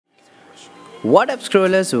What up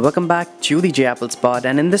scrollers, welcome back to the Apple Spot,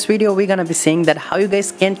 and in this video we're gonna be saying that how you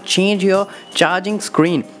guys can change your charging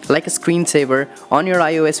screen like a screensaver on your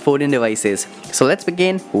iOS 14 devices. So let's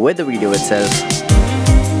begin with the video itself.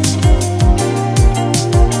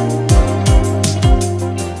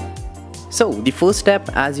 So the first step,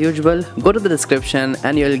 as usual, go to the description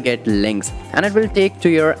and you'll get links and it will take to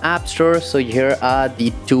your app store. So here are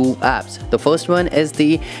the two apps. The first one is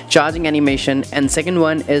the charging animation and second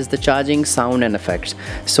one is the charging sound and effects.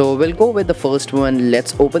 So we'll go with the first one.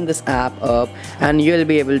 Let's open this app up and you'll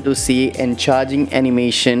be able to see in charging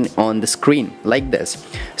animation on the screen like this.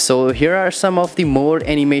 So here are some of the more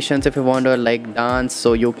animations if you want to like dance,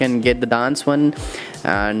 so you can get the dance one.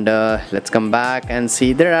 And let's come back and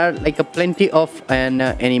see there are like a plenty of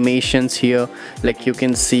animations here, like you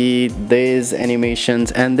can see these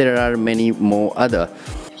animations and there are many more other.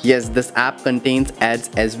 Yes, this app contains ads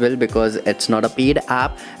as well because it's not a paid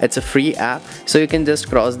app, it's a free app, so you can just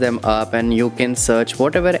cross them up and you can search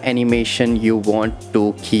whatever animation you want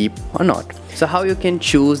to keep or not. So how you can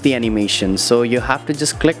choose the animation, so you have to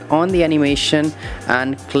just click on the animation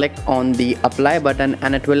and click on the apply button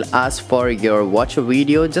and it will ask for your watch a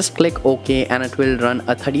video. Just click OK and it will run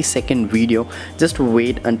a 30-second video. Just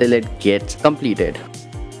wait until it gets completed.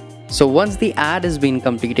 So once the ad has been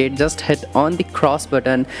completed, just hit on the cross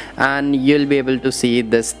button and you'll be able to see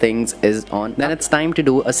this things is on. Then it's time to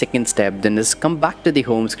do a second step. Then just come back to the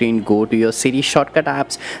home screen, go to your Siri shortcut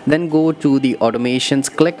apps, then go to the automations,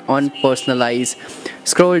 click on personalize,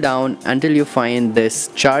 scroll down until you find this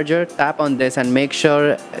charger, tap on this and make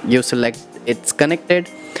sure you select it's connected,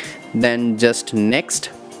 then just next,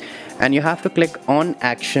 and you have to click on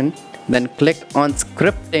action. Then click on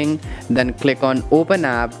scripting, then click on open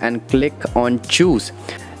app and click on choose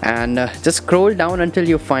and just scroll down until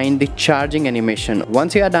you find the charging animation.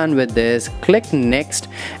 Once you are done with this, click next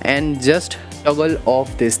and just toggle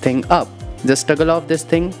off this thing up. Just toggle off this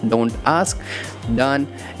thing, don't ask, done,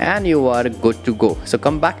 and you are good to go. So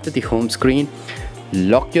come back to the home screen,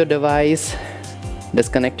 lock your device,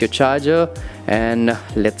 disconnect your charger and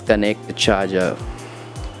let's connect the charger.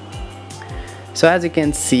 So as you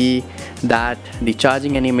can see that the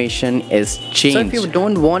charging animation is changed. So if you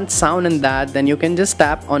don't want sound in that, then you can just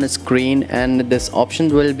tap on a screen and this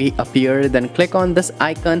option will be appear. Then click on this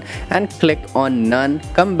icon and click on none.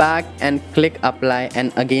 Come back and click apply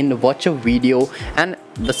and again watch a video and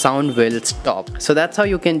the sound will stop. So that's how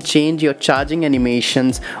you can change your charging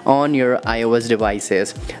animations on your iOS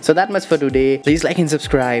devices. So that much for today. Please like and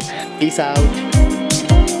subscribe. Peace out.